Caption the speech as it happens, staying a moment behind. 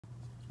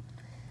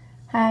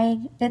Hi,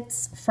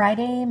 it's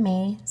Friday,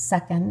 May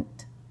 2nd,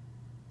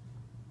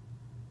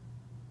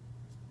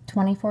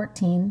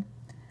 2014.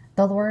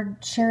 The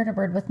Lord shared a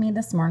word with me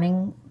this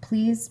morning.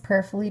 Please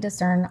prayerfully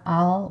discern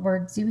all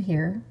words you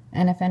hear.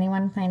 And if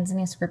anyone finds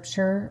any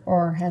scripture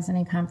or has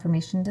any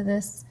confirmation to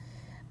this,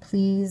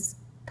 please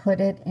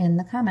put it in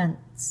the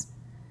comments.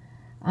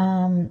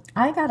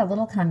 I got a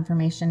little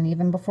confirmation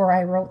even before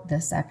I wrote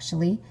this,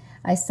 actually.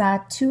 I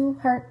saw two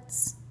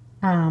hearts.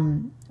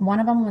 One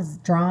of them was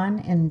drawn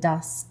in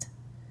dust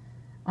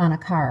on a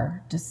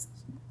car, just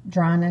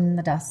drawn in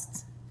the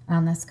dust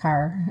on this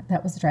car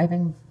that was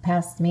driving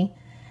past me.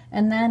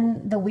 And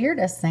then the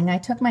weirdest thing, I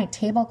took my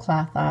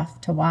tablecloth off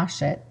to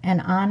wash it,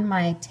 and on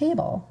my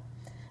table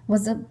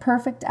was a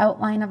perfect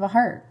outline of a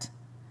heart.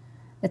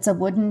 It's a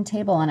wooden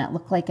table, and it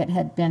looked like it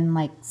had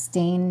been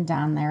stained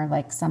on there,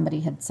 like somebody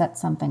had set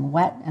something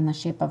wet in the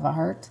shape of a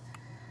heart.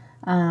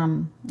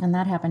 And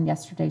that happened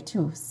yesterday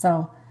too.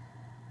 So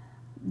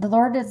the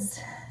Lord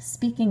is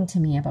speaking to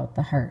me about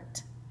the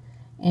heart,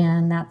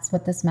 and that's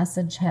what this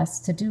message has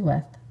to do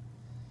with.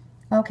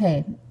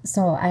 Okay,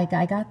 so I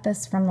got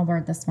this from the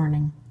Lord this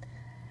morning.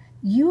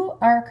 You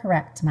are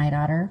correct, my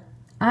daughter.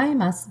 I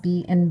must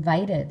be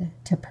invited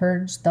to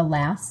purge the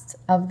last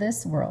of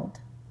this world,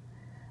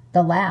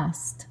 the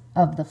last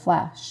of the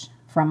flesh,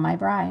 from my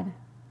bride.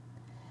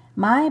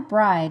 My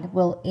bride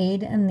will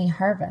aid in the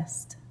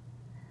harvest,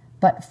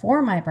 but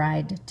for my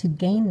bride to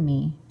gain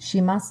me,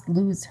 she must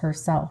lose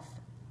herself.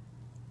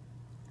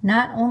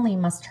 Not only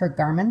must her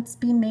garments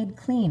be made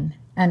clean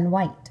and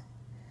white,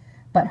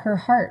 but her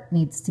heart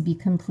needs to be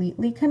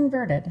completely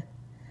converted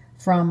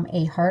from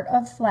a heart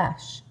of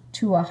flesh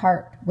to a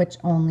heart which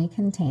only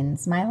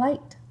contains my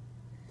light.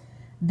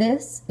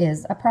 This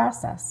is a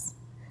process,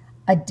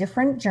 a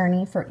different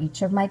journey for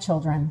each of my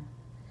children.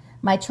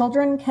 My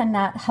children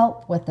cannot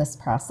help with this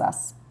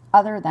process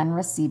other than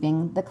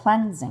receiving the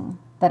cleansing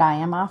that I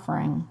am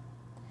offering.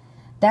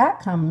 That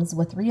comes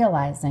with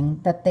realizing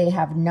that they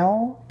have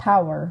no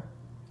power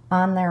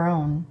on their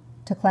own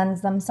to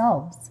cleanse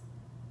themselves.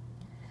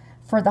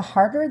 For the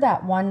harder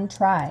that one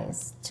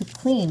tries to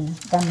clean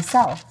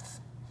themselves,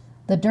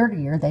 the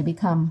dirtier they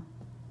become.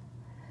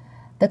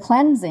 The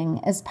cleansing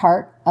is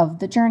part of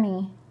the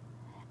journey,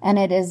 and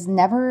it is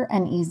never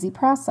an easy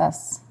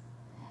process.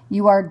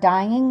 You are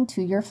dying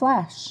to your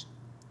flesh.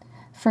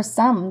 For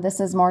some, this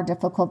is more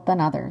difficult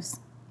than others.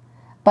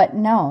 But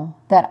know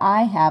that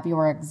I have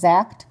your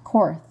exact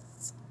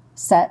course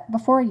set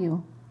before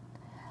you.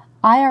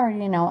 I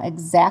already know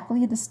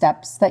exactly the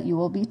steps that you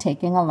will be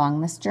taking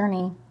along this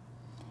journey.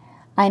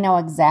 I know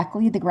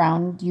exactly the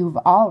ground you've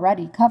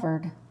already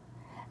covered,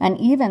 and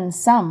even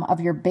some of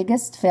your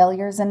biggest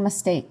failures and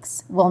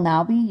mistakes will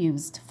now be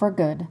used for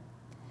good,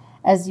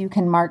 as you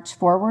can march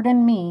forward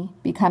in me,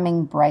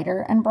 becoming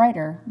brighter and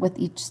brighter with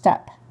each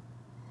step.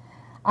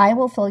 I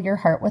will fill your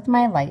heart with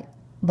my light,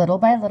 little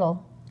by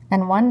little,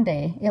 and one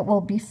day it will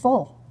be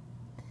full.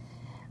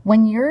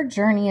 When your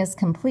journey is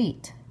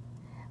complete,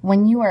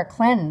 when you are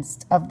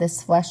cleansed of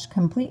this flesh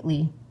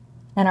completely,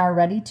 and are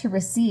ready to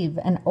receive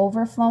an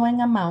overflowing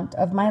amount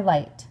of my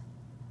light,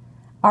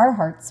 our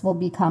hearts will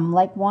become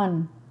like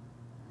one.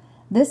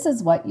 This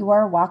is what you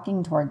are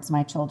walking towards,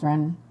 my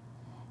children.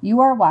 You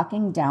are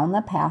walking down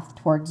the path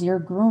towards your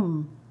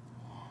groom.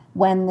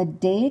 When the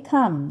day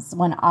comes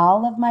when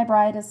all of my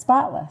bride is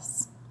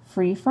spotless,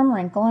 free from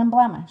wrinkle and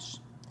blemish,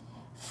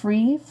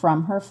 free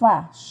from her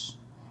flesh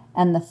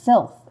and the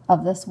filth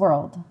of this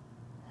world,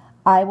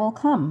 I will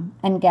come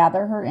and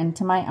gather her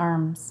into my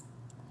arms.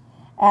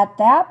 At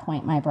that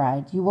point, my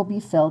bride, you will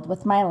be filled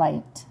with my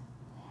light,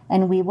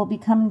 and we will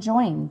become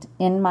joined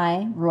in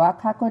my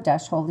Ruach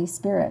HaKodesh, Holy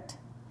Spirit,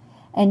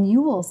 and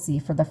you will see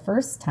for the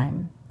first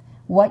time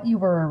what you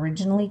were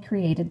originally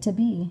created to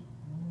be.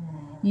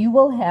 You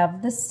will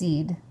have the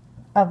seed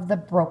of the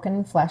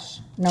broken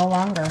flesh no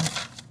longer.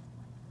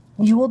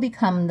 You will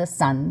become the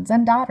sons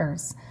and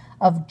daughters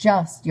of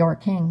just your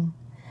King,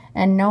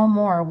 and no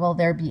more will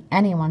there be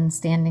anyone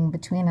standing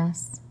between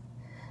us.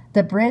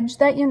 The bridge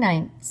that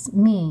unites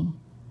me,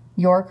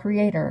 your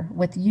Creator,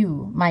 with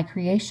you, my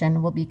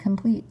creation, will be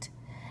complete,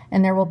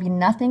 and there will be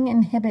nothing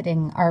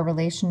inhibiting our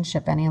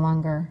relationship any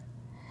longer.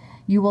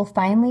 You will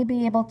finally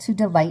be able to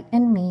delight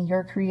in me,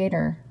 your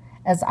Creator,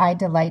 as I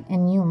delight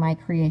in you, my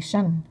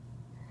creation.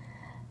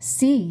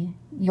 See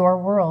your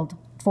world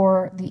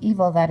for the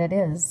evil that it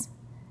is.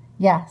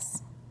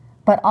 Yes,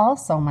 but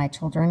also, my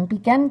children,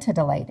 begin to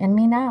delight in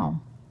me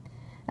now.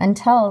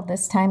 Until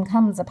this time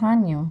comes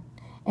upon you,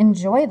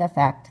 enjoy the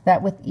fact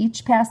that with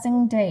each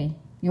passing day,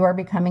 you are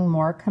becoming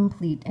more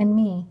complete in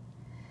me.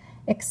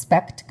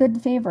 Expect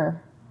good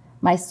favor,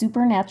 my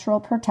supernatural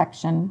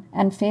protection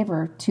and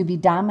favor to be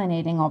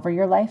dominating over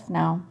your life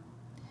now.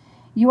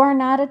 You are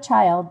not a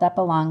child that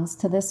belongs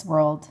to this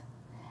world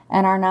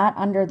and are not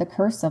under the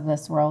curse of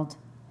this world.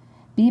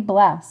 Be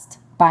blessed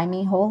by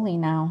me wholly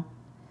now.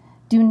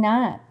 Do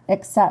not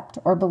accept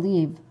or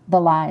believe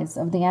the lies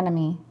of the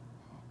enemy.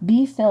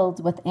 Be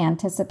filled with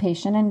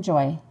anticipation and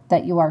joy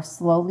that you are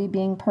slowly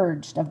being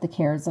purged of the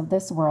cares of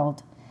this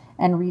world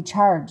and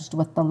recharged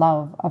with the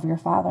love of your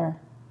Father.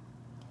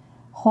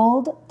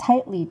 Hold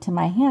tightly to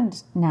my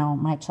hand now,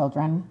 my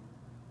children,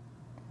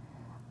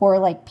 or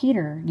like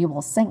Peter, you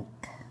will sink.